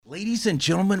Ladies and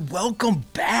gentlemen, welcome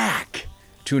back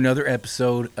to another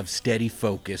episode of Steady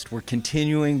Focused. We're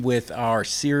continuing with our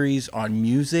series on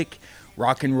music,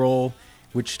 rock and roll,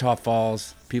 Wichita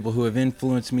Falls, people who have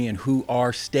influenced me and who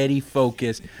are steady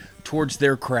focused towards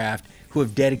their craft, who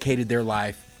have dedicated their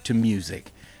life to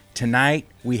music. Tonight,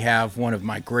 we have one of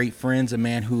my great friends, a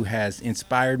man who has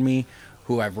inspired me,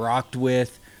 who I've rocked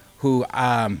with, who,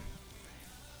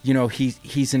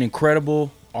 he's an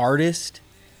incredible artist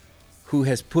who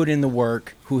has put in the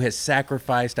work, who has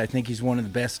sacrificed. I think he's one of the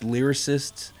best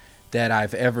lyricists that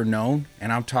I've ever known.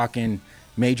 And I'm talking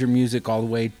major music all the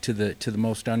way to the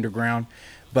most underground.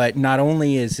 But not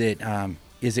only is it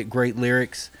great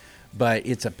lyrics, but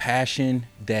it's a passion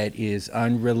that is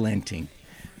unrelenting.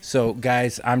 So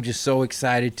guys, I'm just so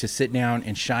excited to sit down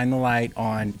and shine the light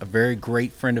on a very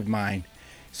great friend of mine.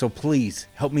 So please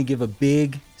help me give a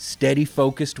big, steady,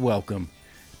 focused welcome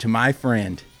to my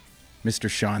friend, Mr.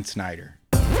 Sean Snyder.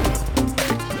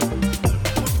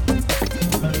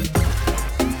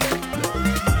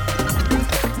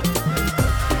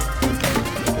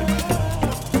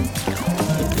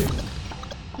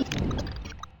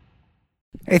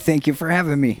 Hey, thank you for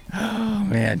having me. Oh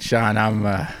man, Sean,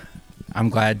 I'm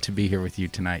glad to be here with you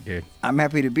tonight, dude. I'm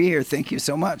happy to be here. Thank you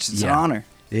so much. It's an honor.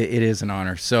 It is an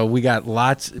honor. So we got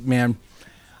lots, man.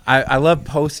 I love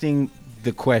posting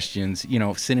the questions,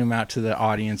 sending them out to the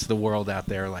audience, the world out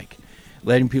there, like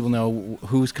letting people know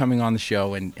who's coming on the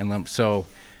show. And so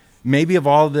maybe of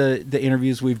all the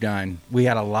interviews we've done, we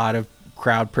had a lot of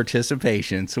crowd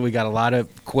participation. So we got a lot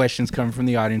of questions coming from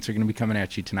the audience are going to be coming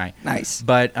at you tonight. Nice.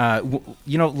 But,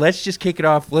 let's just kick it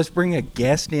off. Let's bring a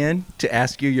guest in to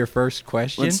ask you your first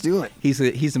question. Let's do it.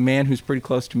 He's a man who's pretty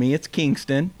close to me. It's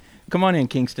Kingston. Come on in,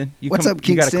 Kingston. What's up,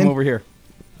 Kingston? You got to come over here.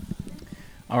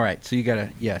 All right, so you got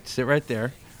to, sit right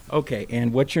there. Okay,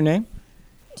 and what's your name?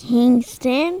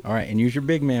 Kingston. All right, and use your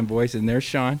big man voice, and there's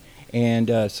Sean.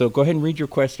 And so go ahead and read your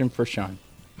question for Sean.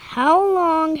 How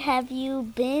long have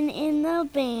you been in the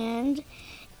band,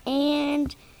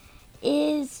 and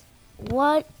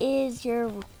what is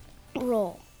your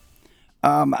role?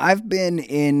 I've been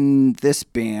in this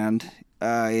band,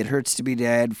 It Hurts to Be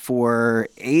Dead, for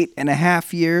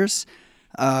 8.5 years.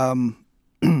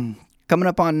 Coming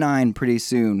up on 9 pretty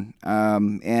soon.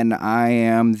 And I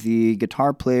am the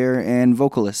guitar player and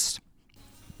vocalist.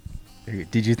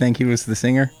 Did you think he was the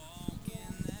singer?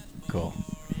 Cool.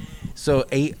 So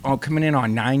coming in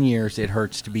on 9 years, It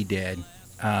Hurts to Be Dead.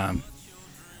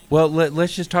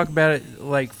 Let's just talk about it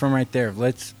like from right there.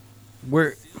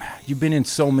 You've been in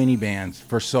so many bands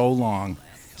for so long,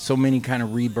 so many kind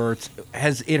of rebirths.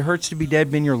 Has It Hurts to Be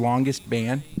Dead been your longest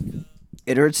band?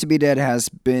 It Hurts to Be Dead has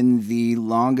been the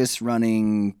longest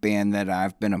running band that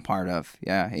I've been a part of.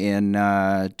 Yeah, in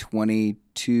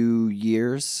 22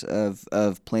 years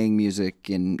of playing music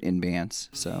in bands.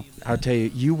 So I'll tell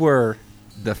you, you were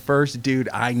the first dude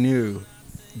I knew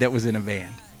that was in a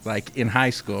band, like in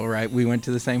high school, right? We went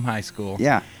to the same high school.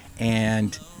 Yeah.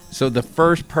 And so the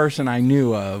first person I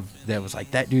knew of that was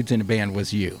like, that dude's in a band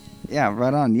was you. Yeah,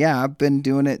 right on. Yeah, I've been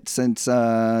doing it since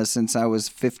I was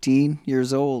 15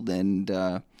 years old. And,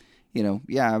 I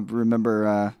remember,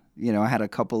 I had a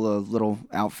couple of little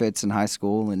outfits in high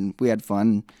school and we had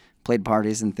fun, played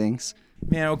parties and things.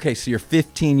 Man, okay, so you're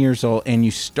 15 years old and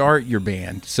you start your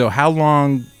band. So how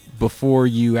long before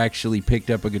you actually picked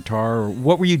up a guitar, or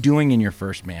what were you doing in your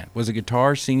first band? Was it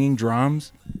guitar, singing,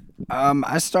 drums?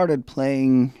 I started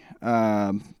playing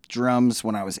drums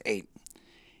when I was 8.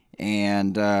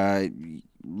 And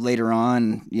later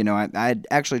on, I'd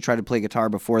actually tried to play guitar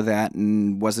before that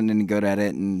and wasn't any good at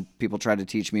it. And people tried to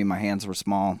teach me. My hands were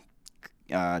small.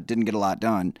 Didn't get a lot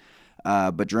done.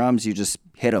 But drums, you just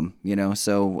hit them,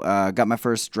 So got my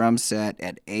first drum set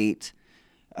at 8.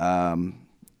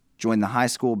 Joined the high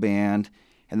school band.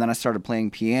 And then I started playing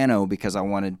piano because I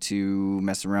wanted to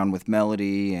mess around with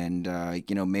melody and,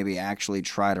 maybe actually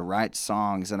try to write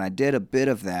songs. And I did a bit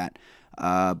of that.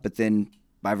 But then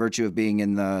by virtue of being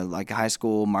in the high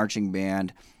school marching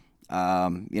band, I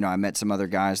met some other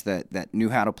guys that knew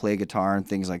how to play guitar and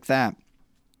things like that.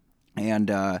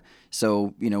 And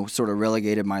so, sort of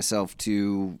relegated myself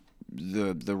to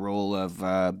the role of,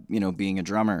 being a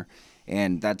drummer.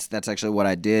 And that's actually what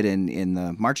I did in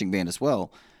the marching band as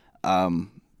well.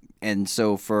 And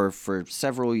so for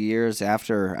several years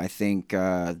after, I think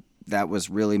that was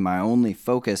really my only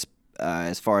focus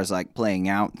as far as playing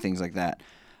out and things like that.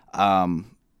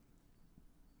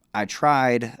 I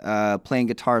tried playing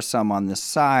guitar some on the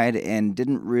side and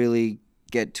didn't really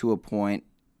get to a point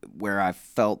where I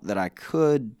felt that I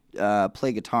could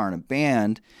play guitar in a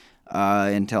band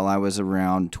until I was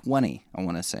around 20, I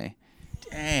want to say.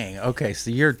 Dang. Okay, so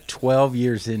you're 12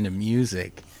 years into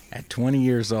music at 20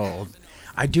 years old.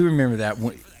 I do remember that.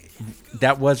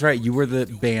 That was right. You were the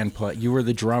band you were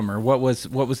the drummer. What was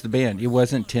the band? It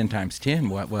wasn't 10 times 10.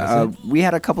 What was it? We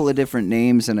had a couple of different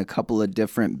names and a couple of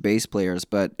different bass players,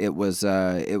 but it was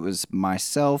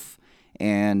myself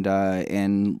and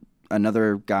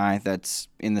another guy that's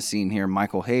in the scene here,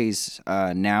 Michael Hayes,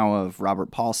 now of Robert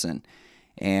Paulson,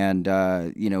 and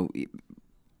a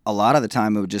lot of the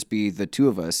time it would just be the two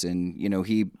of us, and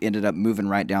he ended up moving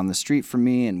right down the street from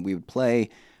me, and we would play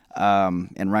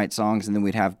and write songs, and then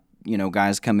we'd have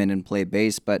guys come in and play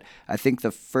bass. But I think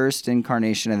the first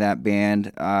incarnation of that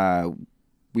band,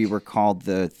 we were called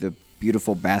the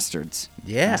Beautiful Bastards.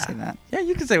 Yeah. Can I say that? Yeah,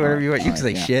 you can say whatever you want. You can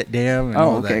say shit, damn, and Oh,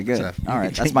 all okay, that good. stuff. All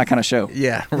right, that's my kind of show.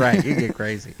 Yeah, right. You get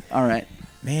crazy. All right.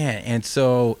 Man, and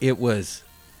so it was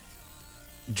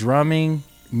drumming,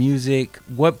 music.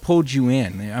 What pulled you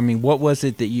in? I mean, what was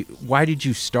it why did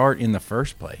you start in the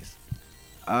first place?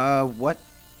 Why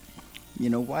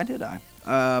did I?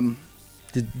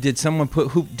 Did someone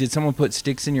put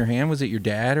sticks in your hand? Was it your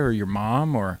dad or your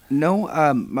mom or? No,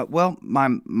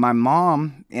 my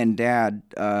mom and dad,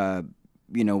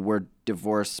 were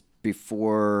divorced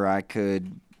before I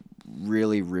could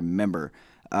really remember.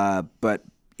 But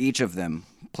each of them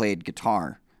played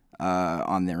guitar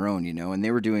on their own, and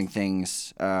they were doing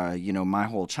things, my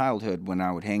whole childhood when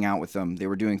I would hang out with them, they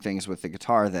were doing things with the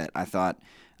guitar that I thought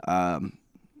I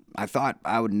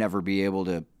would never be able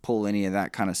to pull any of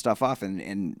that kind of stuff off,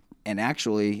 and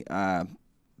actually,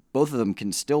 both of them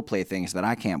can still play things that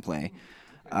I can't play.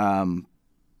 So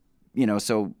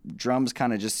drums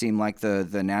kind of just seemed like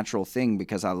the natural thing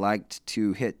because I liked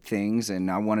to hit things and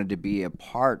I wanted to be a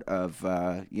part of,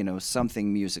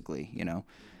 something musically,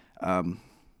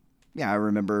 I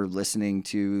remember listening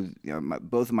to,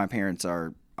 both of my parents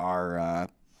are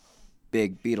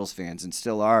big Beatles fans and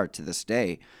still are to this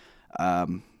day. I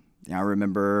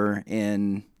remember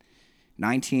in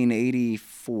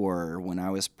 1984, when I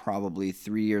was probably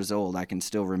 3 years old, I can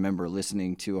still remember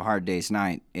listening to A Hard Day's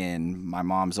Night in my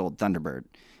mom's old Thunderbird,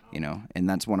 and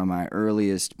that's one of my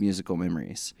earliest musical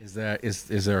memories. Is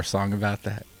there a song about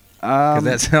that? Because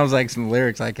that sounds like some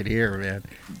lyrics I could hear, man.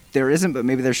 There isn't, but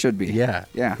maybe there should be. Yeah.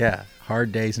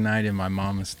 Hard Day's Night in my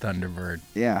mama's Thunderbird.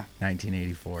 Yeah.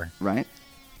 1984. Right.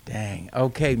 Dang.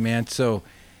 Okay, man. So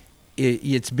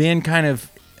it's been kind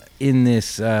of in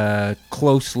this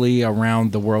closely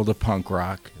around the world of punk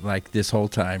rock, like this whole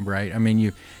time, right? I mean,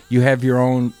 you have your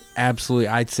own absolutely.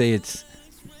 I'd say it's,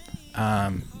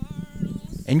 and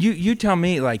you tell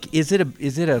me, like, is it a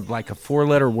like a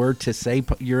 4-letter word to say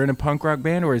you're in a punk rock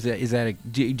band, or is that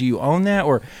do you own that,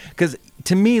 or because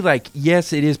to me, like,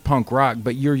 yes, it is punk rock,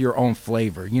 but you're your own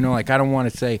flavor. Like I don't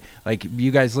want to say like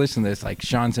you guys listen to this, like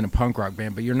Sean's in a punk rock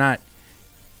band, but you're not.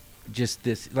 Just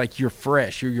this, like, you're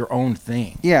fresh, you're your own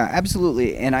thing. Yeah,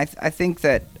 absolutely. And I think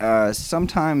that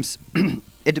sometimes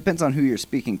it depends on who you're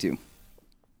speaking to,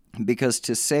 because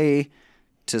to say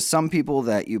to some people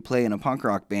that you play in a punk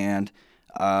rock band,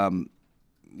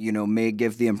 may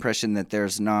give the impression that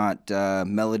there's not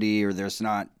melody or there's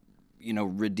not,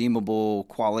 redeemable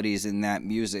qualities in that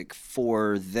music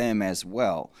for them as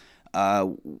well.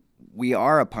 We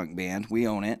are a punk band. We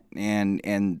own it,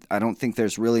 and I don't think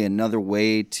there's really another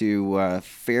way to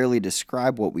fairly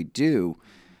describe what we do.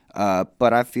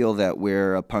 But I feel that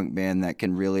we're a punk band that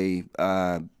can really,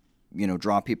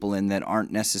 draw people in that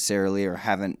aren't necessarily or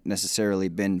haven't necessarily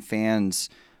been fans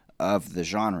of the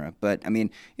genre. But I mean,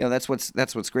 that's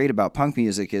what's great about punk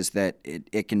music is that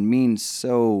it can mean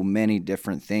so many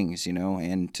different things,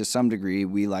 and to some degree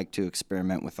we like to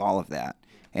experiment with all of that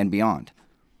and beyond.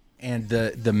 And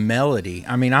the melody.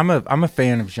 I mean, I'm a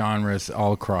fan of genres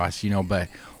all across, but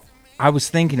I was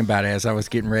thinking about it as I was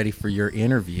getting ready for your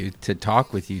interview to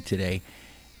talk with you today.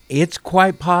 It's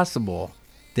quite possible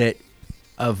that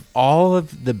of all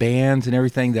of the bands and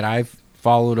everything that I've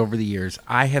followed over the years,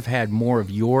 I have had more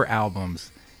of your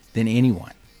albums than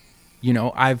anyone.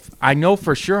 I know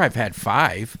for sure I've had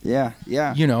 5. Yeah.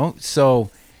 So,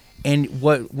 and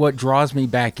what draws me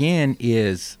back in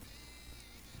is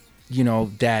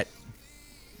that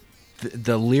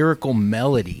the lyrical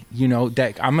melody,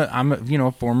 that I'm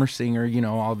a former singer,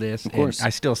 all this. Of course. And I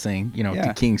still sing,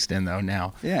 to Kingston though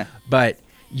now. Yeah. But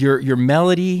your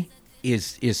melody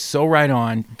is so right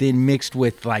on, then mixed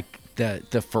with like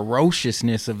the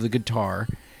ferociousness of the guitar,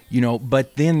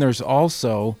 but then there's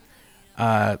also,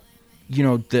 the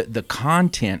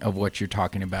content of what you're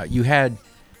talking about. You had,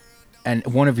 and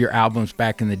one of your albums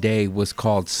back in the day was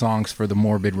called Songs for the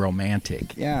Morbid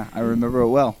Romantic. Yeah, I remember it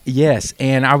well. Yes,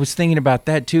 and I was thinking about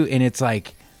that too, and it's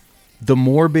like, the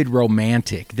morbid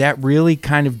romantic. That really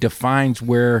kind of defines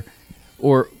where,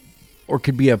 or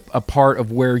could be a part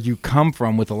of where you come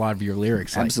from with a lot of your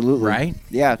lyrics. Like, Absolutely. right?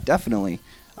 Yeah, definitely.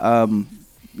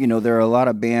 There are a lot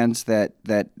of bands that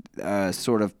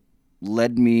sort of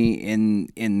led me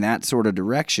in that sort of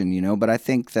direction, but I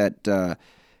think that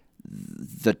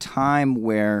the time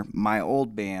where my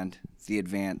old band, The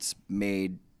Advance,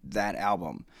 made that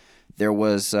album, there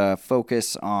was a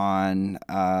focus on,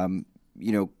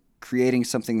 creating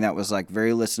something that was like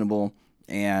very listenable,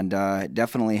 and it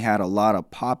definitely had a lot of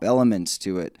pop elements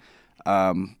to it.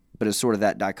 But it's sort of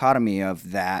that dichotomy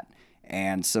of that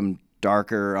and some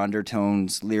darker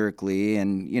undertones lyrically,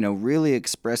 and really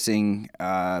expressing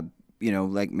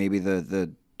like maybe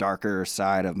the darker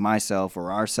side of myself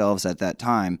or ourselves at that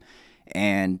time.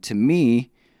 And to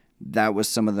me, that was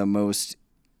some of the most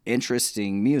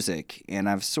interesting music, and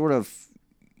I've sort of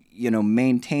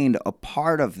maintained a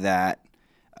part of that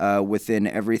within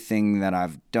everything that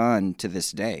I've done to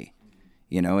this day.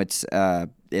 It's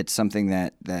something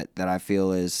that I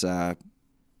feel is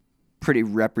pretty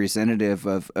representative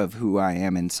of who I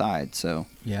am inside. So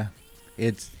yeah,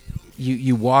 it's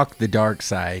you walk the dark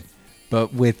side,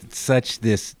 but with such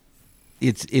this,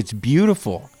 it's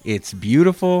beautiful. It's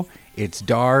beautiful. It's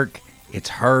dark. It's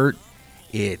hurt.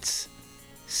 It's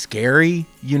scary.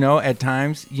 At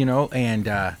times.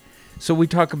 And so we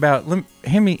talk about.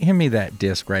 Hand me that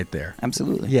disc right there.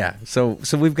 Absolutely. Yeah. So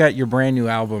we've got your brand new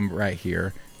album right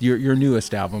here. Your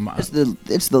newest album. It's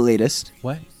the latest.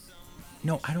 What?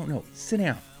 No, I don't know. Sit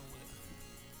down.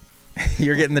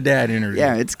 You're getting the dad interview.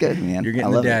 Yeah, it's good, man. You're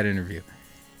getting the dad interview.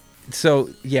 So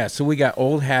we got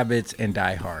Old Habbits and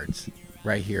Die Hards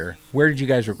right here. Where did you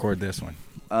guys record this one?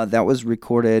 That was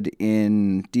recorded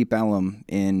in Deep Ellum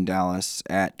in Dallas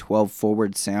at 12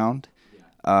 Forward Sound.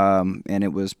 And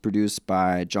it was produced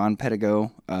by John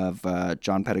Pettigo of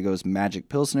John Pettigo's Magic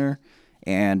Pilsner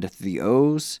and The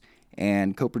O's,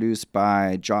 and co-produced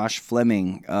by Josh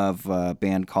Fleming of a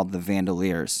band called the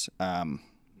Vandaliers. It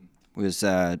was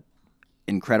an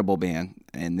incredible band,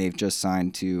 and they've just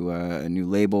signed to a new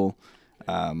label.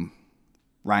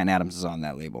 Ryan Adams is on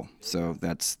that label, so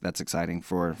that's exciting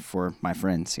for my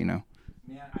friends, Man,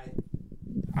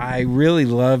 I really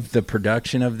love the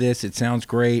production of this. It sounds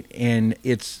great, and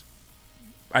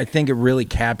I think it really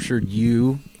captured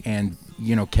you and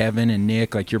Kevin and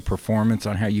Nick, like your performance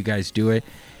on how you guys do it.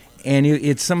 And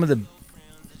it's some of the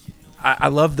I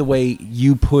love the way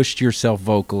you pushed yourself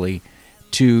vocally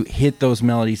to hit those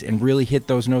melodies and really hit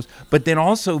those notes, but then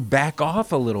also back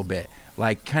off a little bit,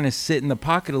 like kind of sit in the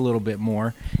pocket a little bit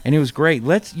more. And it was great.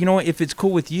 If it's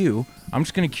cool with you, I'm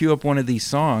just going to cue up one of these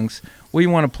songs. What do you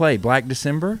want to play? Black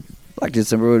December? Black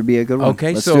December would be a good one.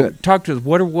 Okay, Let's so talk to us.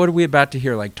 What are we about to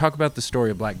hear? Like, talk about the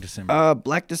story of Black December.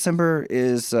 Black December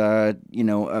is,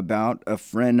 about a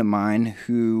friend of mine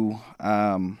who,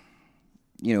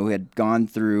 had gone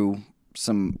through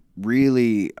some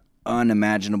really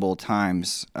unimaginable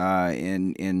times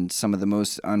in some of the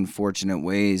most unfortunate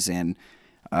ways. And,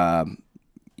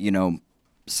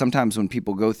 sometimes when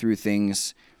people go through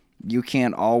things, you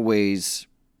can't always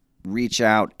reach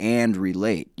out and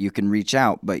relate. You can reach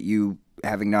out, but you,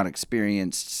 having not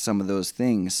experienced some of those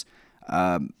things,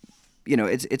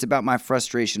 it's about my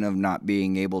frustration of not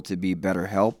being able to be better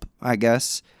help, I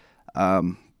guess.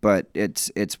 But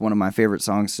it's one of my favorite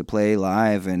songs to play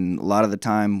live, and a lot of the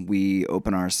time we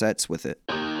open our sets with it.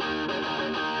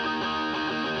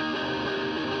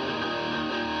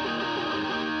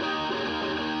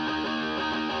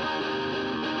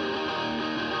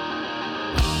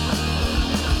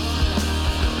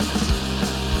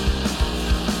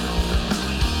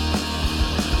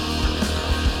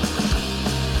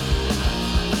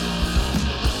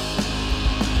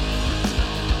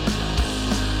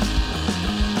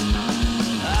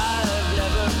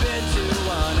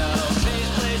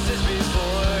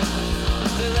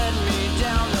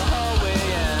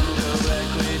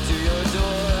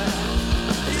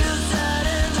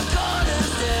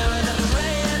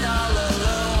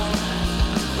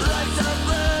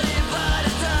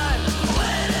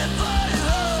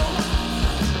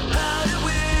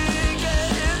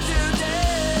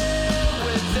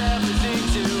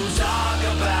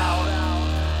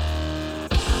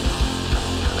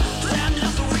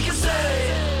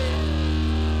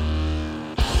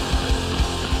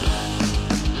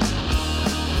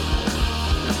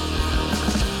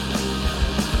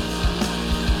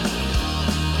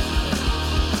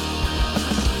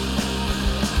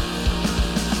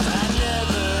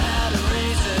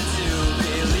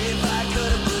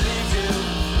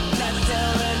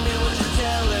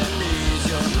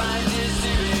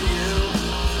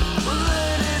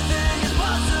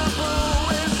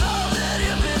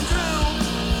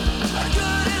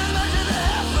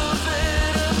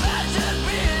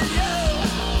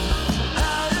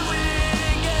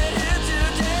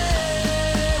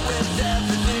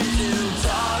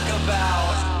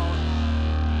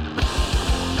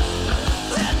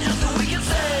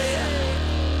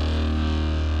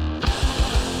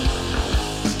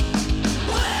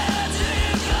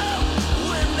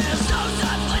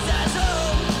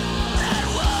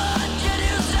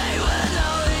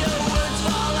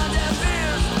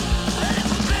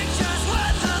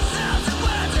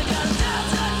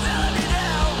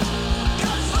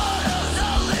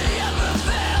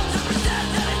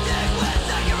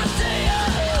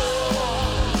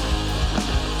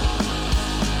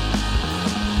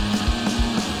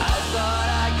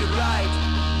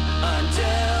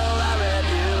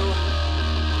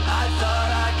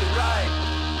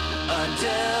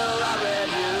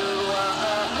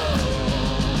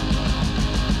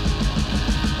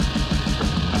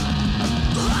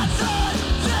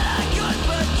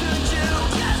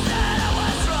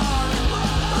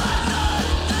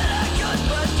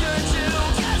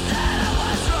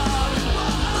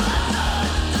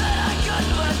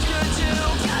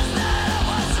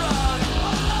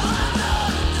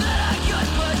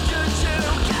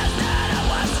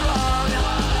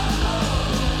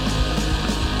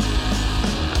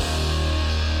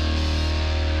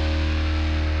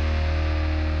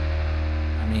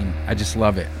 I just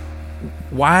love it.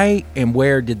 Why and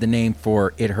where did the name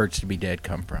for It Hurts to Be Dead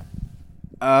come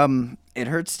from? It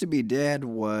Hurts to Be Dead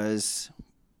was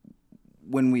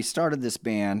when we started this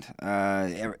band.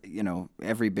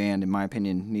 Every band, in my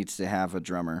opinion, needs to have a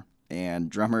drummer. And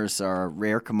drummers are a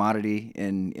rare commodity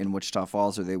in Wichita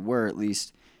Falls, or they were at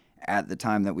least at the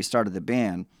time that we started the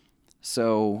band.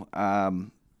 So, I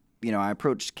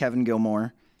approached Kevin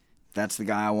Gilmore. That's the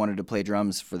guy I wanted to play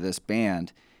drums for this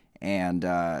band. And,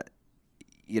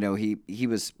 he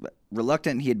was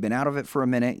reluctant. He had been out of it for a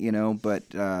minute, but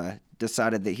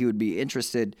decided that he would be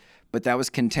interested. But that was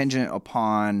contingent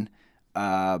upon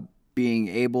being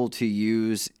able to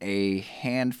use a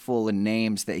handful of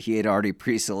names that he had already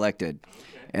pre-selected.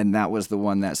 Okay. And that was the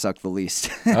one that sucked the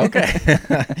least. Okay.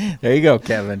 There you go,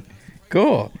 Kevin.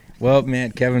 Cool. Well,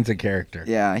 man, Kevin's a character.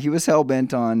 Yeah, he was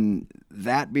hell-bent on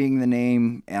that being the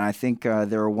name, and I think there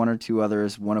were one or two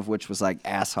others, one of which was like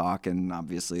Ass Hawk, and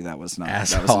obviously that was a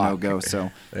no-go.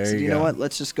 So you know what?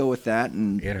 Let's just go with that.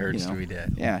 And It Hurts to Be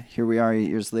Dead. Yeah, here we are 8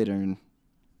 years later, and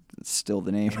it's still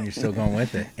the name. And you're still going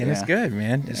with it. And yeah. It's good,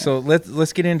 man. Yeah. So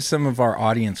let's get into some of our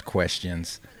audience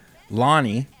questions.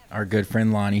 Lonnie, our good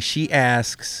friend Lonnie, she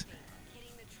asks,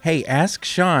 hey, ask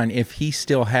Sean if he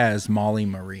still has Molly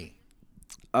Marie.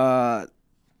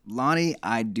 Lonnie,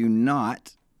 I do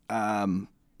not.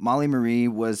 Molly Marie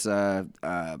was the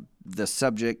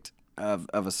subject of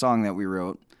a song that we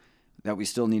wrote that we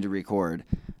still need to record.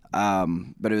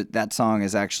 But that song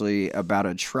is actually about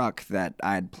a truck that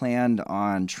I had planned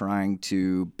on trying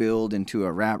to build into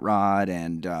a rat rod,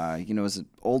 and it was an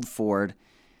old Ford.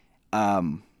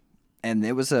 And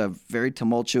it was a very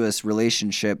tumultuous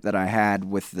relationship that I had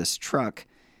with this truck,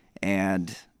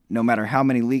 and no matter how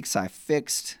many leaks I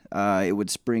fixed, it would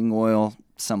spring oil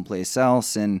someplace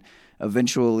else, and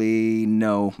eventually,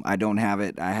 no, I don't have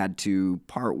it. I had to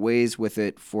part ways with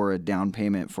it for a down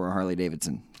payment for a Harley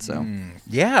Davidson. So,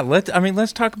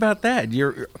 let's talk about that.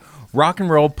 You're rock and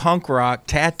roll, punk rock,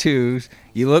 tattoos.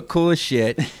 You look cool as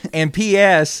shit. And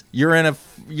P.S. you're a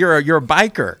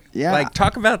biker. Yeah. Like,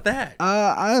 talk about that.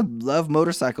 I love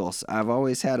motorcycles. I've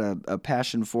always had a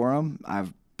passion for them.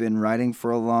 I've been riding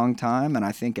for a long time, and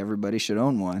I think everybody should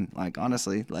own one. Like,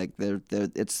 honestly, like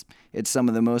it's some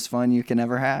of the most fun you can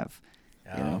ever have.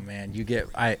 Man,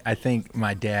 I think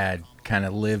my dad kind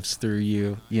of lives through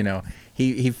you.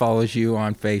 He follows you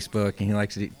on Facebook, and he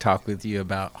likes to talk with you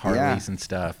about Harleys and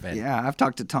stuff. And I've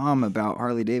talked to Tom about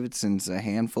Harley Davidsons a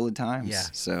handful of times. Yeah.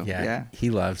 So he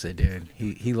loves it, dude.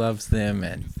 He loves them,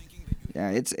 and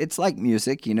yeah, it's like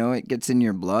music, it gets in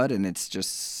your blood, and it's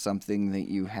just something that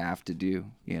you have to do,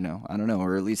 I don't know,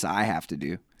 or at least I have to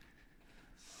do.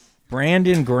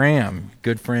 Brandon Graham,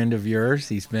 good friend of yours.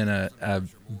 He's been a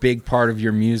big part of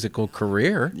your musical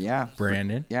career. Yeah.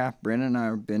 Brandon. Yeah, Brandon and I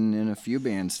have been in a few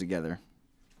bands together.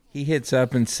 He hits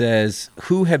up and says,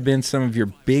 who have been some of your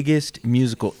biggest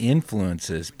musical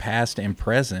influences, past and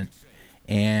present,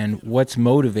 and what's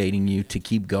motivating you to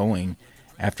keep going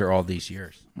after all these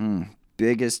years?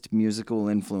 Biggest musical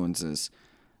influences,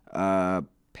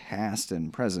 past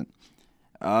and present.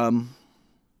 God,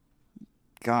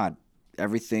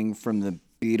 everything from the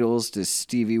Beatles to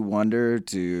Stevie Wonder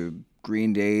to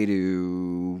Green Day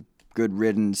to Good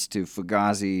Riddance to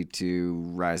Fugazi to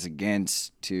Rise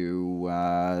Against to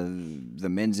the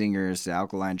Menzingers, the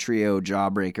Alkaline Trio,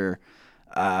 Jawbreaker.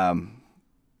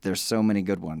 There's so many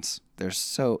good ones. There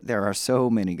are so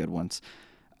many good ones.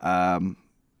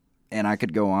 And I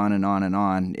could go on and on and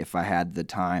on if I had the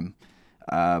time.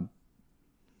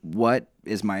 What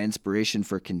is my inspiration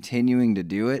for continuing to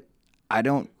do it? I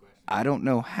don't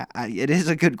know. It is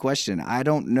a good question. I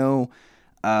don't know.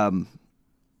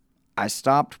 I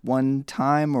stopped one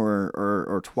time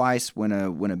or twice when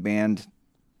a band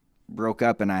broke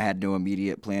up, and I had no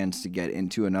immediate plans to get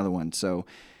into another one. So,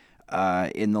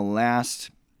 in the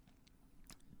last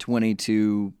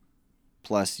 22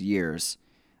 plus years,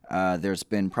 there's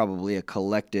been probably a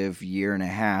collective year and a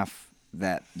half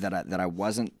that I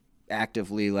wasn't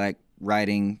actively like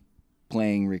writing,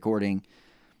 playing, recording.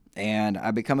 And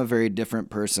I become a very different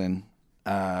person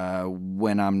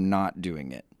when I'm not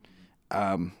doing it.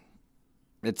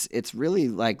 It's really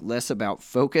like less about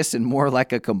focus and more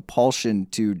like a compulsion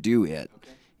to do it.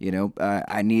 Okay.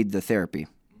 I need the therapy,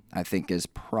 I think, is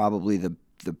probably the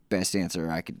best answer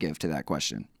I could give to that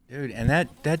question. Dude, and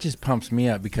that just pumps me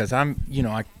up because I'm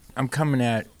coming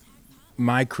at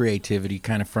my creativity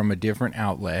kind of from a different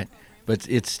outlet. But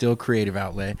it's still a creative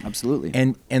outlet. Absolutely.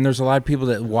 And there's a lot of people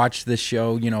that watch this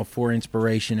show, for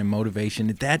inspiration and motivation.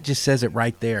 That just says it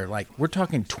right there. Like, we're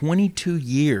talking 22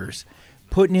 years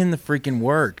putting in the freaking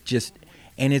work.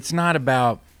 And it's not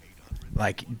about,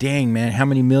 like, dang, man, how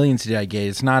many millions did I get?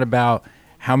 It's not about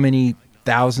how many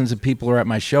thousands of people are at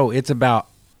my show. It's about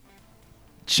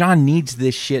Sean needs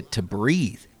this shit to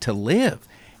breathe, to live.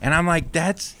 And I'm like,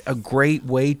 that's a great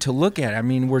way to look at it. I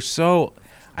mean,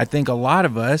 I think a lot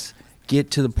of us get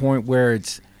to the point where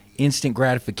it's instant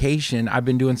gratification. I've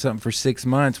been doing something for 6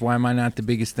 months. Why am I not the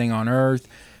biggest thing on earth?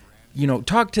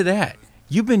 Talk to that.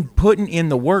 You've been putting in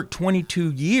the work 22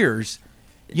 years,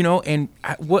 and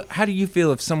how do you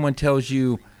feel if someone tells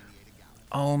you,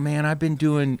 oh man, I've been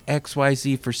doing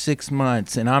XYZ for 6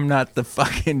 months and I'm not the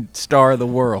fucking star of the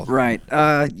world? Right.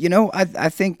 I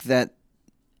think that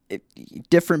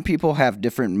different people have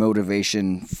different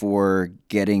motivation for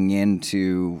getting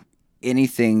into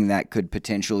anything that could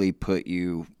potentially put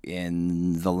you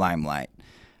in the limelight.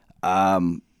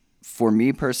 For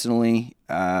me personally,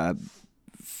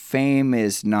 fame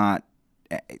has not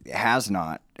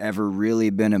ever really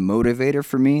been a motivator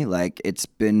for me. Like, it's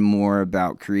been more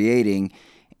about creating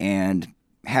and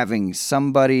having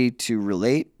somebody to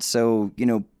relate. So,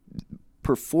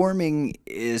 performing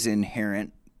is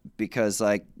inherent because,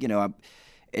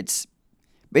 it's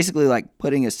basically like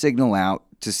putting a signal out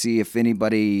to see if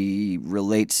anybody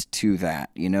relates to that,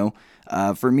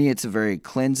 For me, it's a very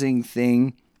cleansing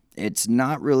thing. It's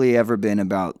not really ever been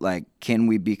about, like, can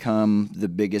we become the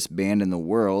biggest band in the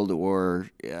world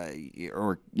or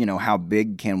how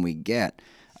big can we get?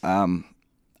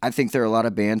 I think there are a lot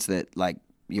of bands that, like,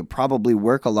 you probably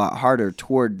work a lot harder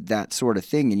toward that sort of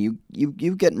thing, and you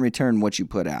get in return what you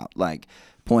put out, like,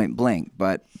 point blank.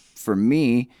 But for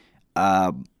me,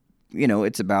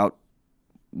 it's about,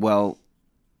 well,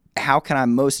 how can I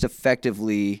most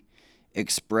effectively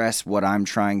express what I'm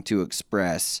trying to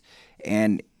express?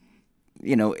 And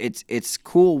it's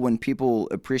cool when people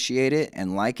appreciate it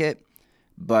and like it,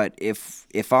 but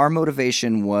if our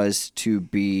motivation was to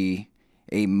be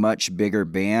a much bigger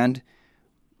band,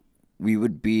 we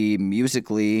would be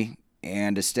musically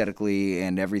and aesthetically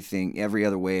and every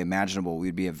other way imaginable.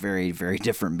 We'd be a very, very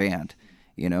different band.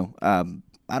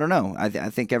 I don't know. I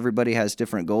think everybody has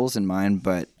different goals in mind,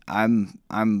 but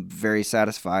I'm very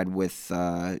satisfied with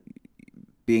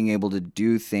being able to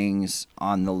do things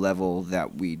on the level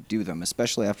that we do them,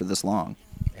 especially after this long.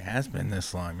 It has been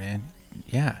this long, man.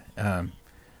 Yeah. Well,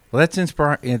 that's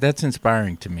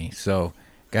inspiring to me. So,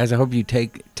 guys, I hope you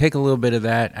take a little bit of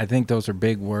that. I think those are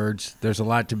big words. There's a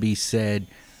lot to be said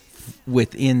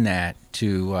within that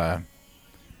to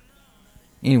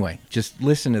anyway, just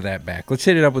listen to that back. Let's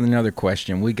hit it up with another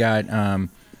question. We got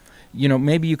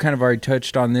maybe you kind of already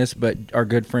touched on this, but our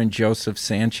good friend Joseph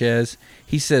Sanchez,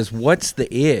 he says, what's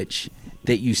the itch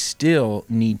that you still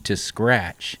need to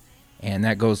scratch? And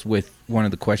that goes with one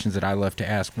of the questions that I love to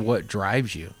ask. What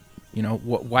drives you?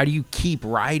 Why do you keep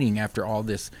writing after all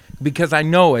this? Because I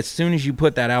know as soon as you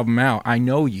put that album out, I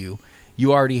know you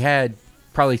already had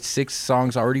probably 6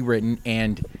 songs already written,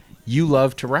 and you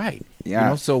love to write.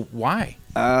 Yeah. So why?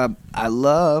 I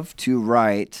love to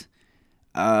write.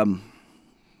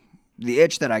 The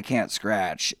itch that I can't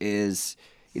scratch is,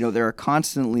 there are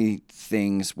constantly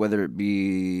things, whether it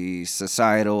be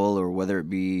societal or whether it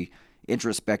be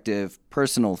introspective,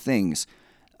 personal things.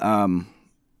 I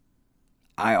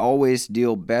always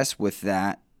deal best with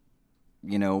that,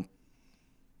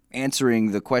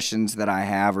 answering the questions that I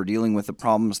have or dealing with the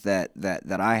problems that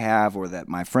I have or that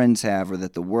my friends have or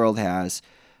that the world has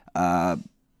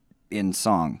in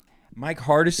song. Mike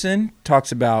Hardison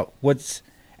talks about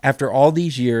after all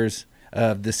these years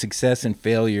of the success and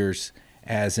failures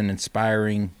as an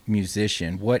inspiring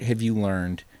musician, what have you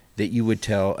learned that you would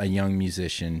tell a young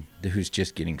musician who's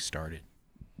just getting started?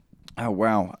 Oh,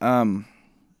 wow.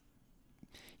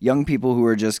 Young people who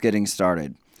are just getting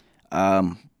started.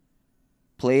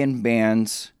 Play in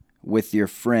bands with your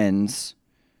friends,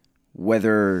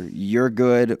 whether you're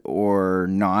good or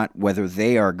not, whether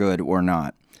they are good or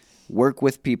not. Work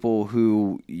with people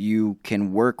who you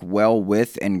can work well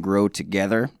with and grow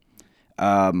together.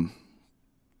 Don't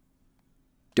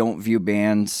view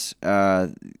bands,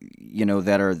 that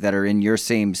are in your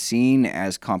same scene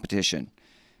as competition.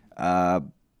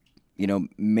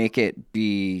 Make it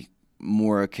be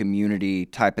more a community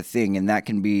type of thing, and that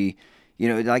can be,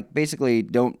 basically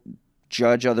don't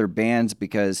judge other bands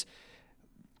because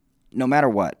no matter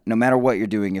what you're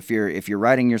doing, if you're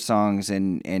writing your songs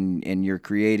and you're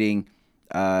creating,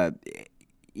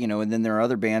 and then there are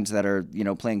other bands that are,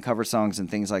 playing cover songs and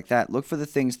things like that. Look for the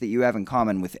things that you have in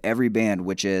common with every band,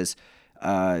 which is,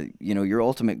 your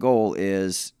ultimate goal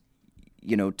is,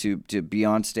 to be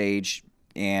on stage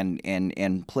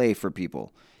and play for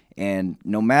people. And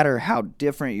no matter how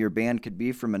different your band could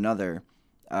be from another,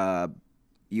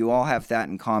 you all have that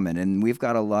in common, and we've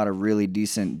got a lot of really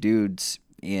decent dudes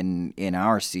in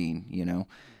our scene. You know,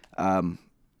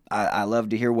 I love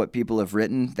to hear what people have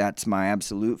written. That's my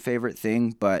absolute favorite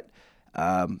thing. But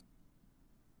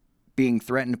being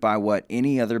threatened by what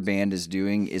any other band is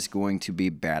doing is going to be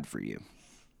bad for you.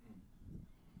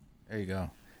 There you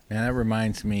go. Man, that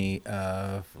reminds me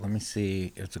of, let me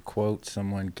see, it's a quote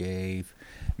someone gave.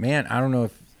 Man, I don't know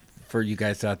if, for you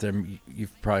guys out there,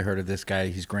 you've probably heard of this guy.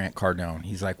 He's Grant Cardone.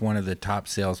 He's like one of the top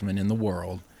salesmen in the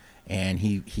world, and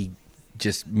he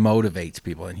just motivates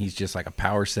people, and he's just like a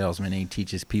power salesman, and he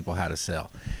teaches people how to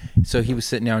sell. So he was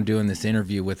sitting down doing this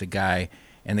interview with a guy,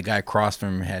 and the guy across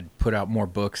from him had put out more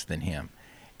books than him.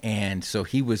 And so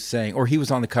he was saying, or he was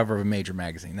on the cover of a major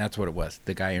magazine. That's what it was,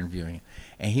 the guy interviewing him.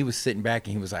 And he was sitting back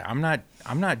and he was like, I'm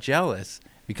not jealous,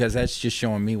 because that's just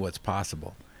showing me what's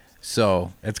possible.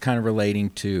 So it's kind of relating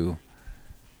to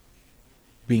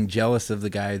being jealous of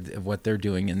the guy, of what they're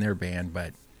doing in their band,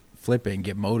 but flip it and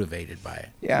get motivated by it.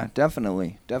 Yeah,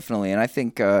 definitely. And I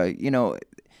think,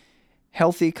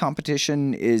 healthy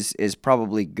competition is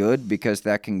probably good, because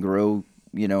that can grow,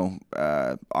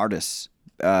 artists.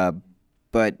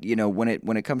 But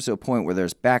when it comes to a point where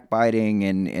there's backbiting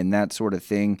and that sort of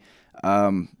thing,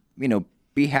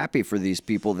 be happy for these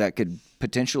people that could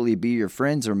potentially be your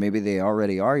friends, or maybe they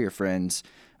already are your friends,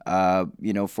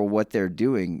 for what they're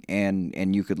doing,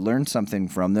 and you could learn something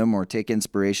from them or take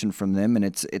inspiration from them, and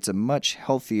it's a much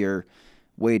healthier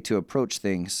way to approach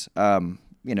things.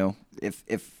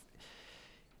 If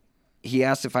he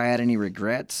asked if I had any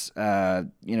regrets,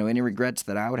 any regrets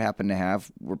that I would happen to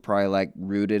have were probably like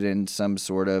rooted in some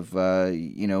sort of,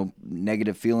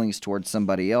 negative feelings towards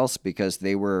somebody else because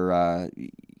they were,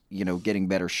 getting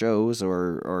better shows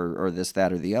or this,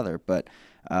 that, or the other. But,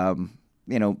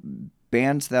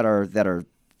 bands that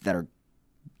are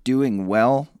doing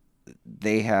well,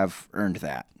 they have earned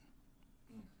that.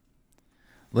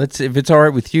 If it's all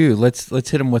right with you, let's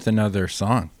hit them with another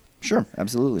song. Sure,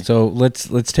 absolutely. So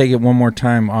let's take it one more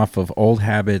time off of Old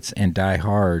Habbits and Die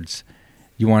Hards.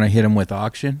 You want to hit them with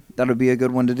Auction? That would be a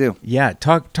good one to do. Yeah,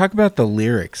 talk about the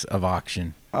lyrics of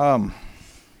Auction.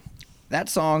 That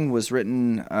song was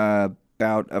written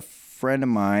about a friend of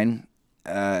mine.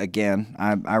 Again,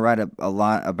 I write a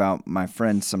lot about my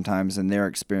friends sometimes and their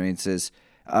experiences,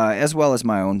 as well as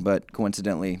my own, but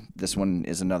coincidentally, this one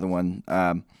is another one.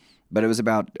 But it was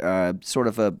about sort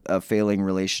of a failing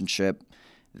relationship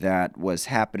that was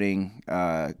happening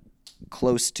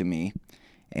close to me,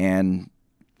 and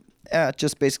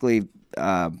just basically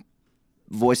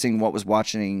voicing what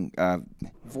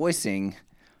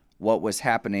was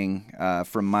happening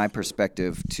from my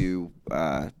perspective to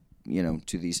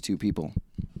these two people.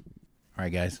 All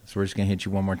right, guys. So we're just gonna hit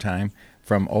you one more time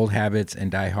from Old Habbits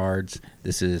and Die Hards.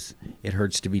 This is "It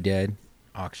Hurts to Be Dead,"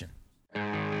 Auction.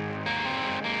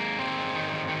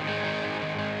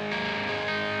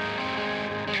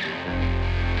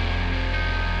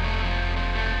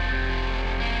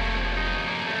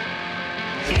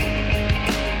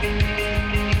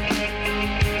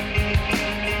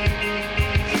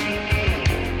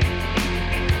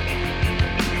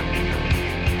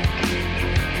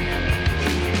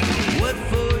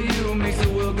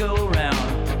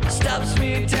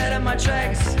 My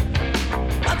tracks.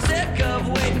 I'm sick of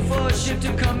waiting for a ship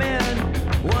to come in,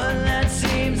 one that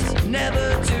seems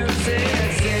never to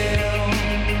set sail.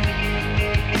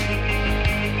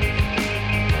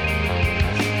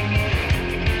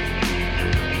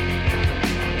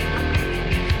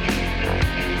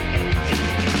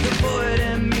 The void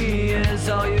in me is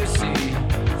all you see,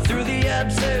 through the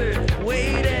absurd,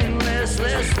 waiting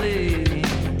listlessly.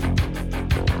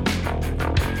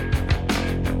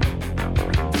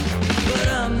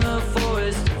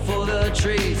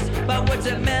 Trees, but words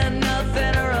that meant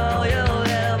nothing are all you'll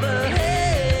ever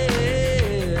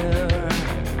hear.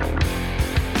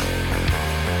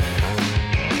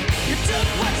 You took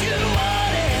what you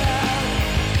wanted,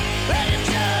 and you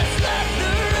just left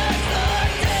the rest for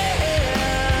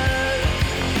dead.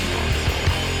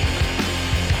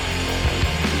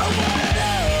 I wanna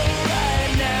know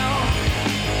right now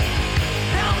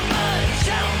how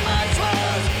much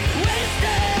was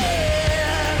wasted.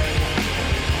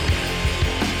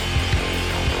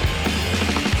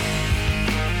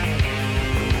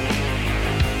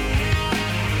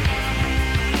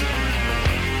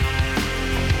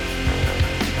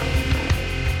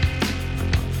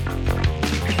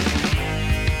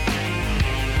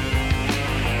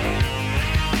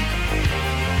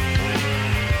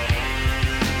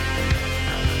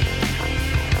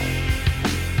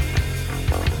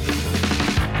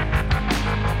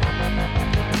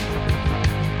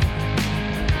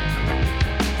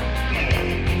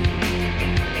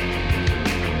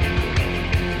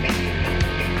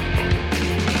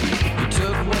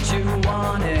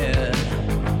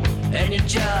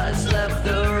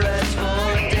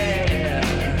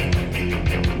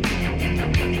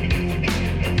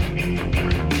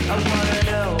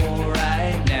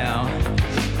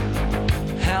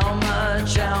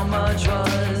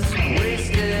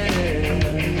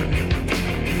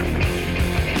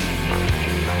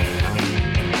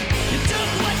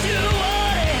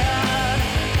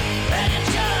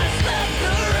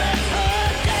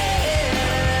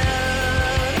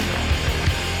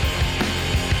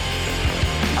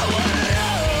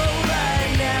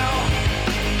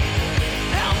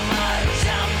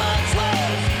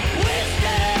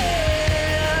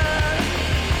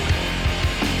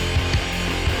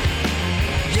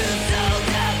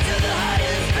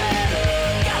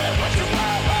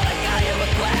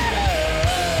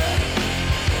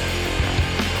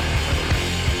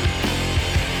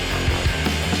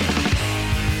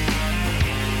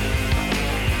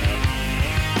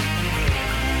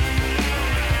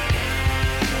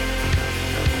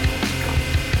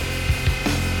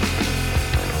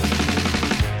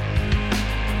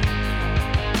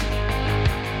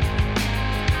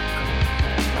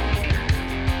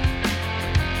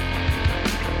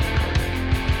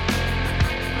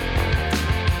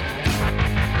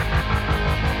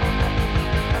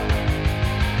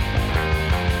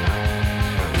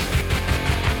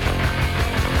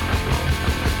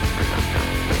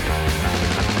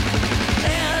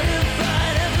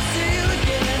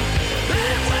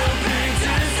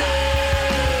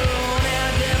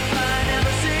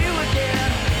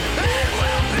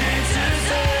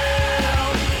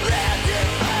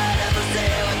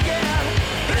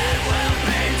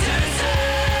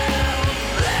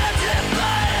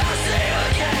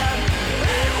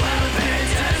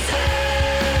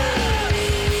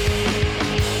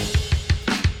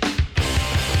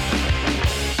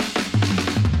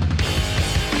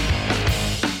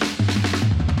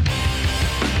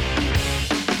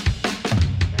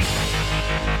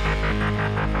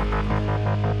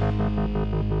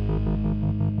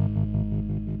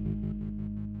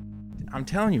 I'm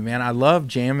telling you, man, I love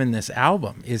jamming this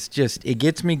album. It's just, it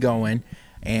gets me going,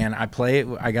 and I play it.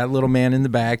 I got a little man in the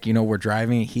back, we're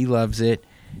driving. He loves it,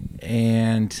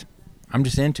 and I'm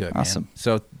just into it, Awesome. man.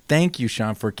 So thank you,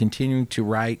 Sean, for continuing to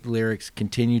write lyrics,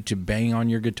 continue to bang on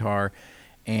your guitar,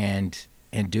 and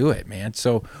do it, man.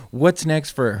 So what's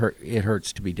next for It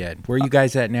Hurts to Be Dead? Where are you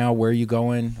guys at now? Where are you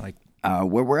going?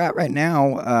 Where we're at right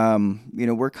now,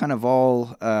 we're kind of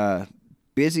all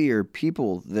busier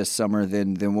people this summer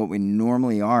than what we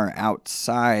normally are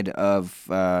outside of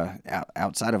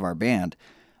our band.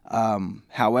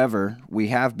 However, we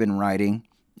have been writing,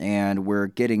 and we're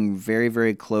getting very,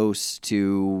 very close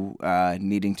to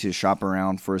needing to shop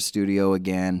around for a studio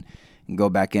again and go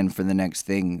back in for the next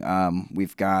thing.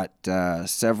 We've got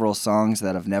several songs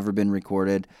that have never been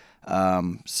recorded.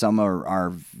 Some are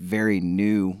very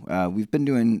new. We've been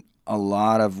doing a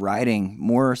lot of writing,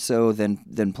 more so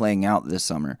than playing out this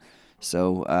summer.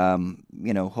 So,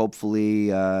 hopefully,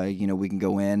 we can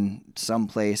go in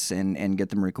someplace and get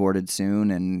them recorded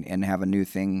soon and have a new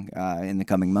thing in the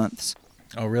coming months.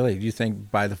 Oh, really? Do you think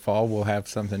by the fall we'll have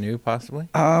something new, possibly?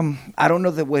 I don't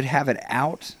know that we'd have it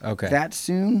out that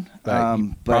soon. But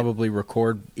probably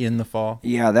record in the fall?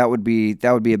 Yeah, that would be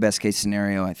a best case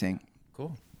scenario, I think.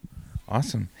 Cool.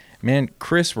 Awesome. Man,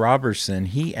 Chris Robertson,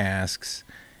 he asks,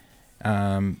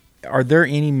 are there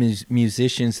any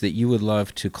musicians that you would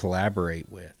love to collaborate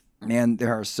with? Man,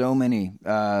 there are so many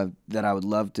that I would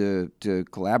love to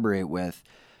collaborate with.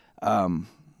 And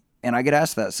I get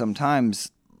asked that sometimes.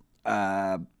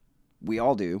 We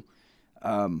all do.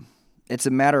 It's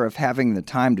a matter of having the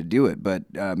time to do it. But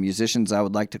musicians I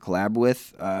would like to collab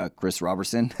with, Chris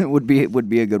Robertson would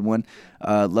be a good one.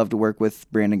 Love to work with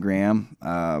Brandon Graham.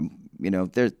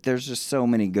 There's just so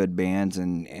many good bands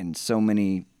and so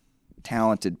many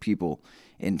talented people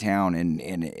in town.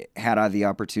 And had I the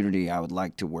opportunity, I would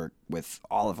like to work with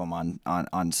all of them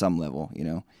on some level.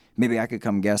 Maybe I could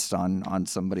come guest on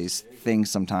somebody's thing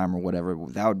sometime or whatever.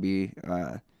 That would be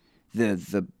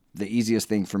the easiest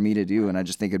thing for me to do, and I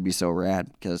just think it'd be so rad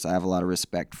because I have a lot of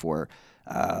respect for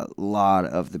a lot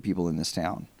of the people in this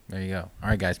town. There you go. All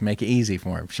right, guys, make it easy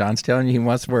for him. Sean's telling you he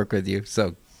wants to work with you,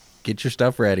 so get your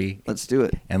stuff ready. Let's do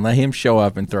it. And let him show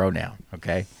up and throw down,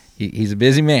 okay? He's a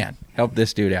busy man. Help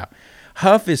this dude out.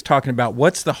 Huff is talking about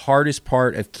what's the hardest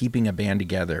part of keeping a band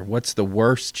together? What's the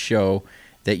worst show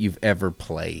that you've ever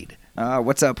played?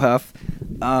 What's up, Huff?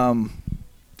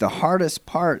 The hardest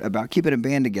part about keeping a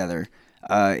band together,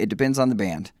 it depends on the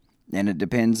band, and it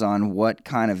depends on what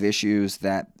kind of issues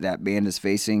that band is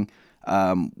facing.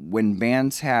 When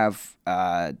bands have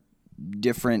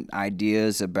different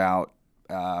ideas about,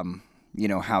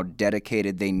 how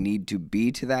dedicated they need to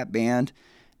be to that band,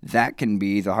 that can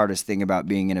be the hardest thing about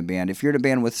being in a band. If you're in a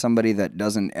band with somebody that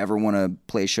doesn't ever want to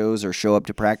play shows or show up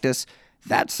to practice,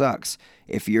 that sucks.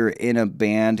 If you're in a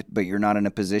band, but you're not in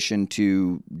a position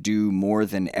to do more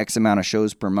than X amount of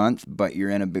shows per month, but you're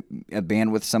in a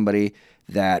band with somebody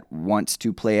that wants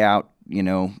to play out,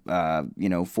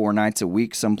 4 nights a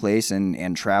week someplace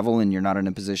and travel, and you're not in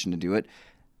a position to do it,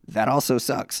 that also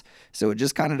sucks. So it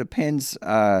just kind of depends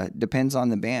on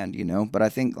the band, But I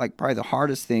think probably the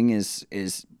hardest thing is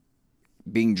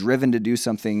being driven to do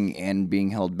something and being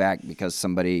held back because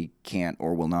somebody can't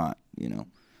or will not,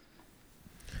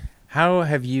 How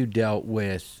have you dealt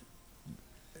with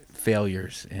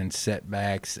failures and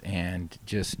setbacks and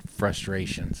just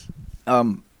frustrations?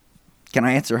 Can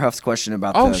I answer Huff's question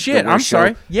about the worst I'm show?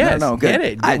 sorry. Yes, no, good. get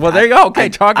it. There you go.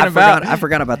 Okay, I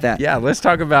forgot about that. Yeah, let's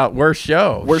talk about worst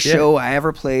show. Worst show I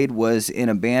ever played was in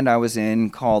a band I was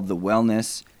in called The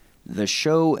Wellness. The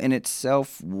show in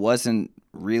itself wasn't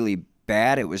really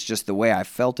bad. It was just the way I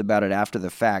felt about it after the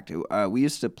fact. We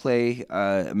used to play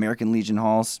American Legion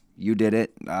halls. You did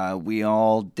it. We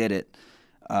all did it.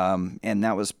 And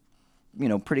that was,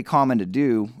 pretty common to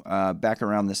do back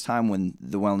around this time when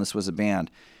The Wellness was a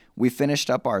band. We finished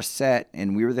up our set,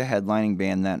 and we were the headlining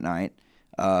band that night.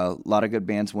 A lot of good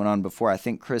bands went on before. I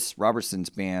think Chris Robertson's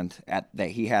band that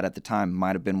he had at the time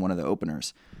might have been one of the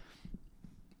openers.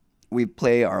 We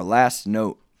play our last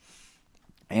note,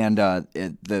 and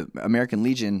the American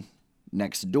Legion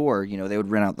next door, they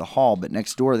would rent out the hall, but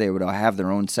next door they would have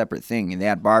their own separate thing, and they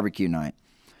had barbecue night.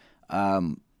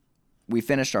 We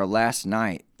finished our last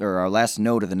note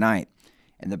of the night,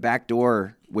 and the back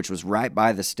door, which was right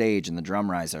by the stage and the drum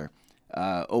riser,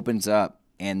 opens up,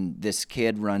 and this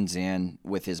kid runs in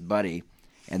with his buddy,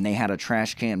 and they had a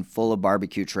trash can full of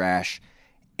barbecue trash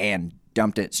and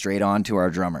dumped it straight onto our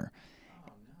drummer.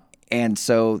 And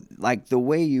so, the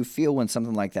way you feel when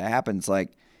something like that happens,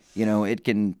 it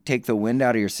can take the wind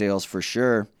out of your sails for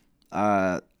sure.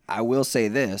 I will say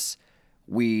this.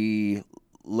 We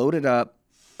loaded up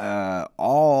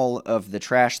all of the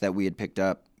trash that we had picked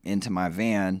up into my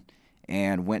van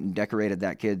and went and decorated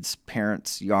that kid's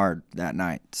parents' yard that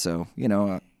night. So,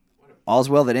 all's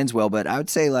well that ends well. But I would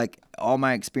say, like, all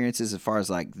my experiences as far as,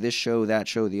 like, this show, that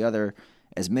show, the other,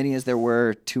 as many as there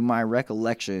were to my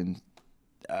recollection,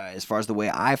 as far as the way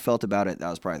I felt about it, that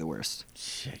was probably the worst.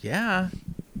 Yeah.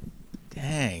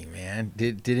 Dang, man.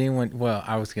 Did anyone, well,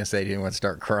 I was going to say did anyone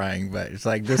start crying, but it's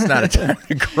like, this is not a time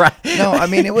to cry. No, I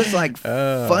mean, it was like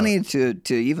funny to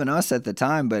even us at the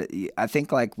time, but I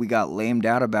think like we got lamed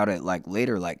out about it like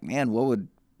later, like, man, what would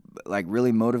like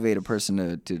really motivate a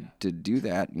person to do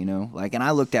that, Like, and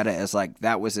I looked at it as like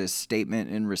that was a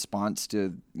statement in response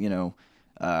to,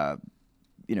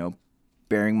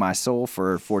 bearing my soul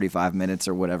for 45 minutes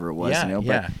or whatever it was,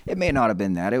 but it may not have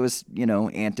been that. It was,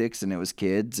 antics, and it was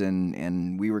kids,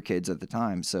 and we were kids at the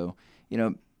time. So,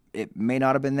 it may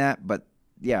not have been that, but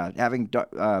yeah, having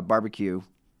barbecue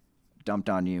dumped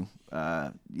on you,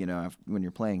 when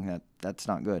you're playing, that's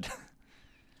not good.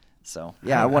 So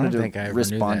yeah, I wanted to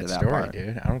respond to that story, part.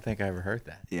 dude. I don't think I ever heard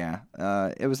that. Yeah.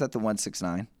 It was at the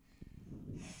 169.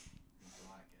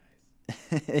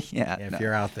 Yeah. If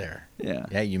you're out there. Yeah.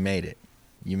 Yeah, you made it.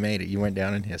 You made it. You went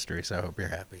down in history, so I hope you're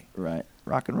happy. Right.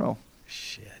 Rock and roll.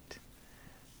 Shit.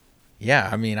 Yeah,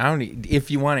 I mean, if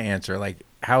you want to answer, like,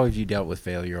 how have you dealt with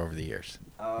failure over the years?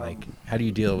 Like, how do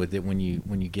you deal with it when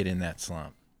you get in that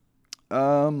slump?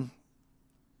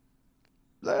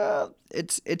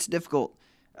 It's difficult.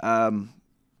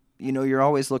 You're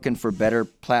always looking for better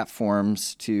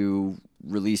platforms to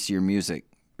release your music,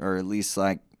 or at least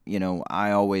like,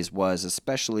 I always was,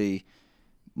 especially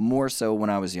more so when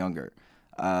I was younger.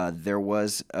 There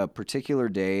was a particular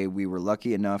day we were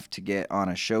lucky enough to get on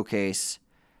a showcase,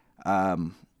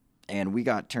 and we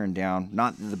got turned down,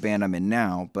 not the band I'm in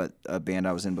now, but a band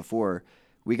I was in before.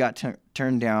 We got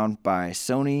turned down by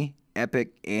Sony,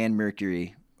 Epic, and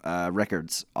Mercury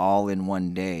Records all in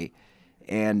one day.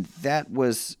 And that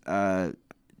was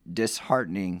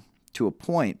disheartening to a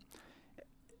point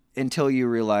until you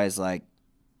realize, like,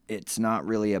 it's not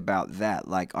really about that.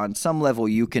 Like, on some level,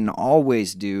 you can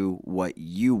always do what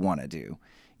you want to do,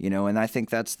 and I think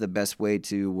that's the best way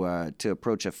to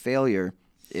approach a failure,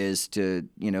 is to,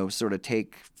 sort of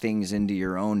take things into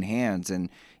your own hands. And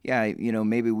yeah,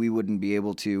 maybe we wouldn't be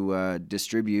able to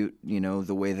distribute,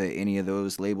 the way that any of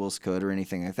those labels could or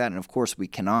anything like that. And of course we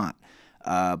cannot.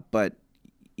 But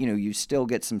you still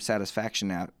get some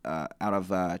satisfaction out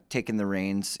of taking the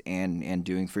reins and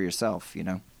doing for yourself,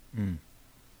 Mm.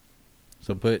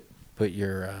 So put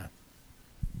your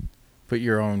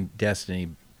own destiny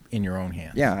in your own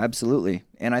hands. Yeah, absolutely.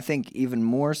 And I think even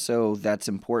more so that's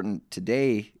important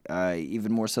today,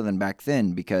 even more so than back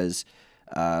then, because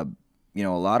a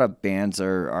lot of bands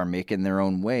are making their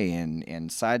own way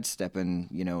and sidestepping,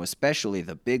 especially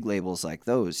the big labels like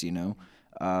those,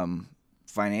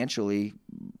 financially,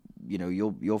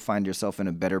 you'll find yourself in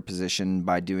a better position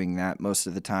by doing that most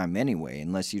of the time anyway,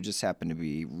 unless you just happen to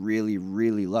be really,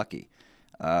 really lucky,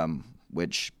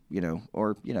 which,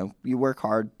 you work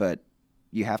hard, but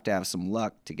you have to have some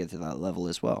luck to get to that level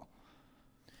as well.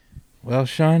 Well,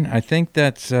 Sean, I think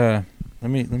that's, let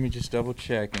me just double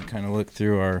check and kind of look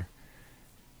through our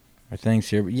things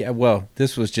here. Yeah, well,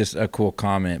 this was just a cool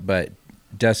comment, but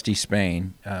Dusty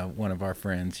Spain, one of our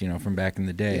friends, from back in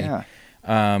the day,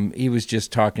 he was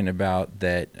just talking about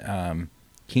that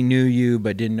he knew you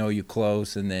but didn't know you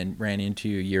close, and then ran into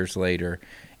you years later,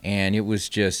 and it was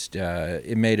just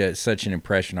it made such an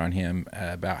impression on him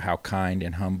about how kind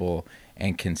and humble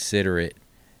and considerate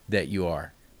that you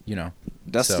are.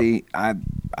 Dusty, so.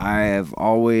 I have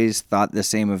always thought the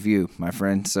same of you, my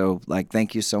friend. So,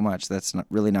 thank you so much. That's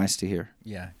really nice to hear.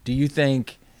 Yeah. Do you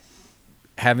think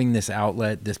having this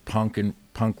outlet, this punk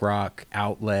rock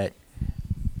outlet,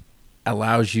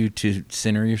 allows you to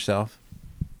center yourself?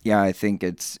 Yeah, I think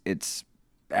it's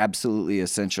absolutely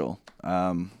essential.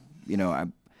 I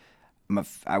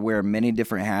wear many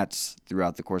different hats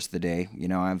throughout the course of the day.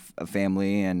 I have a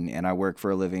family and I work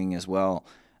for a living as well.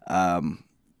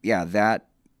 That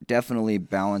definitely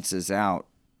balances out,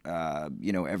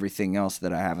 everything else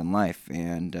that I have in life.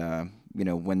 And,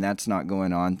 when that's not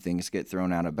going on, things get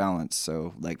thrown out of balance.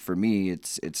 So, for me,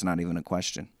 it's not even a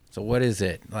question. So what is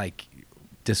it?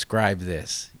 Describe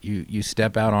this. You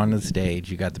step out on the stage,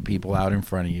 you got the people out in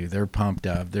front of you, they're pumped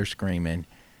up, they're screaming,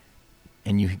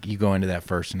 and you go into that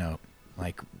first note.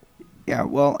 Yeah,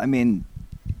 well, I mean,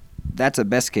 that's a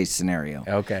best case scenario.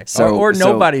 Okay. So or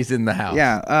nobody's in the house.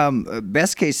 Yeah.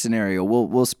 Best case scenario.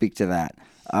 We'll speak to that.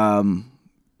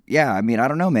 yeah, I mean, I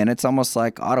don't know, man. It's almost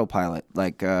like autopilot.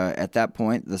 Like at that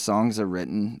point, the songs are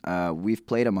written. We've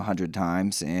played them 100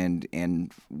 times,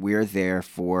 and we're there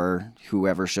for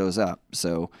whoever shows up.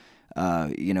 So,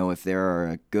 if there are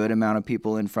a good amount of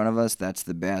people in front of us, that's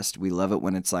the best. We love it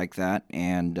when it's like that.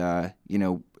 And,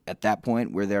 at that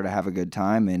point, we're there to have a good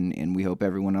time, and we hope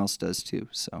everyone else does too.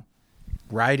 So,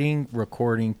 writing,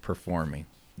 recording, performing,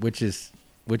 which is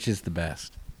the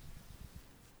best?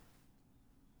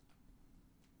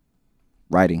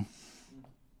 Writing.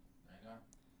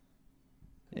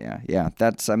 Yeah.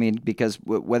 That's, I mean, because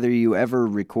whether you ever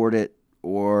record it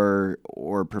or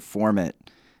perform it,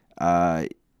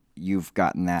 you've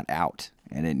gotten that out,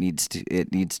 and it needs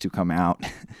to come out.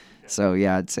 So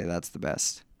yeah, I'd say that's the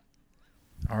best.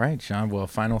 All right, Sean. Well,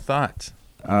 final thoughts.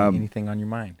 Anything on your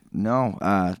mind? No,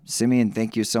 Simeon,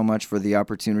 thank you so much for the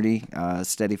opportunity.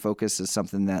 Steady Focus is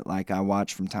something that I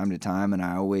watch from time to time, and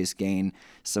I always gain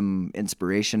some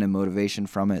inspiration and motivation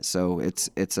from it. So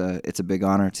it's a big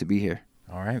honor to be here.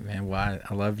 All right, man. Well,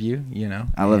 I love you.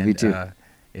 I love you too.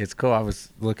 It's cool. I was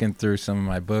looking through some of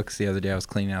my books the other day. I was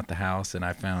cleaning out the house, and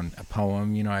I found a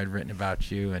poem, I'd written about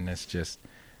you, and it's just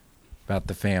about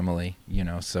the family,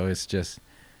 So it's just,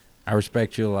 I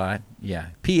respect you a lot. Yeah.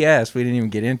 P.S. We didn't even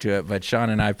get into it, but Sean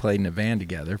and I played in a band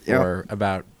together for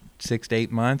about 6 to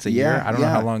 8 months, a year. I don't know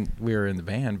how long we were in the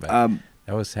band, but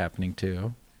that was happening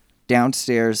too.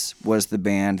 Downstairs was the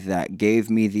band that gave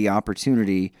me the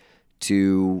opportunity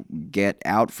to get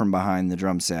out from behind the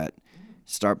drum set,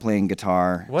 start playing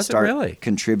guitar,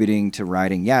 contributing to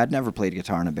writing. Yeah, I'd never played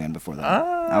guitar in a band before that.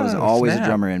 I was always a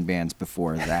drummer in bands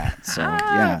before that.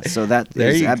 So so that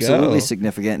is absolutely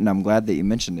significant, and I'm glad that you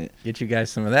mentioned it. Get you guys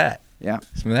some of that. Yeah.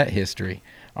 Some of that history.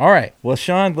 All right. Well,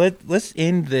 Sean, let's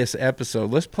end this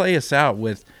episode. Let's play us out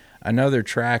with another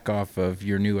track off of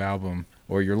your new album,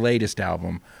 or your latest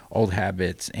album, Old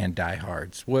Habbits and Die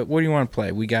Hards. What do you want to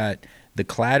play? We got The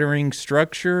Clattering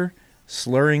Structure,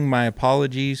 Slurring My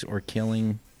Apologies, or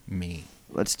Killing Me.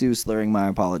 Let's do Slurring My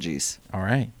Apologies. All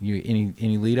right. You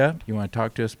any lead up? You want to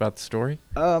talk to us about the story?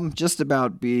 Just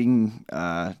about being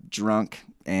drunk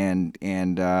and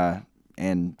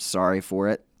sorry for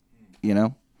it.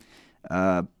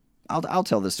 I'll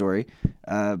tell the story.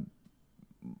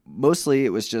 Mostly it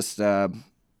was just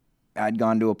I'd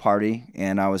gone to a party,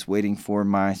 and I was waiting for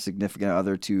my significant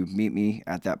other to meet me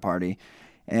at that party.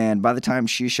 And by the time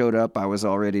she showed up, I was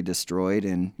already destroyed.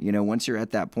 And, once you're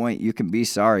at that point, you can be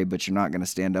sorry, but you're not going to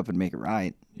stand up and make it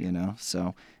right,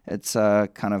 So it's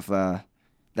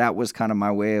that was kind of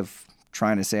my way of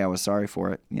trying to say I was sorry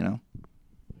for it, All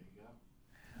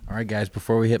right, guys,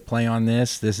 before we hit play on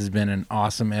this has been an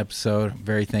awesome episode.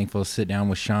 Very thankful to sit down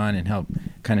with Sean and help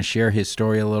kind of share his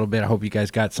story a little bit. I hope you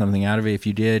guys got something out of it. If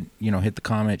you did, hit the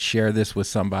comment, share this with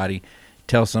somebody,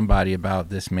 tell somebody about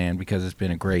this man, because it's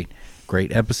been a great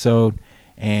episode.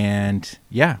 And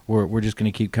yeah, we're just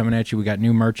going to keep coming at you. We got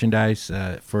new merchandise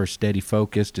for Steady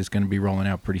Focused. It's going to be rolling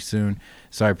out pretty soon.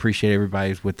 So I appreciate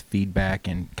everybody with the feedback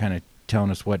and kind of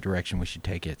telling us what direction we should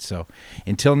take it. So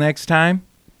until next time,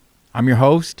 I'm your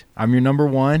host. I'm your number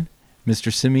one,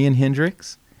 Mr. Simeon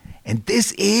Hendricks. And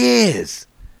this is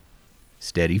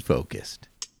Steady Focused.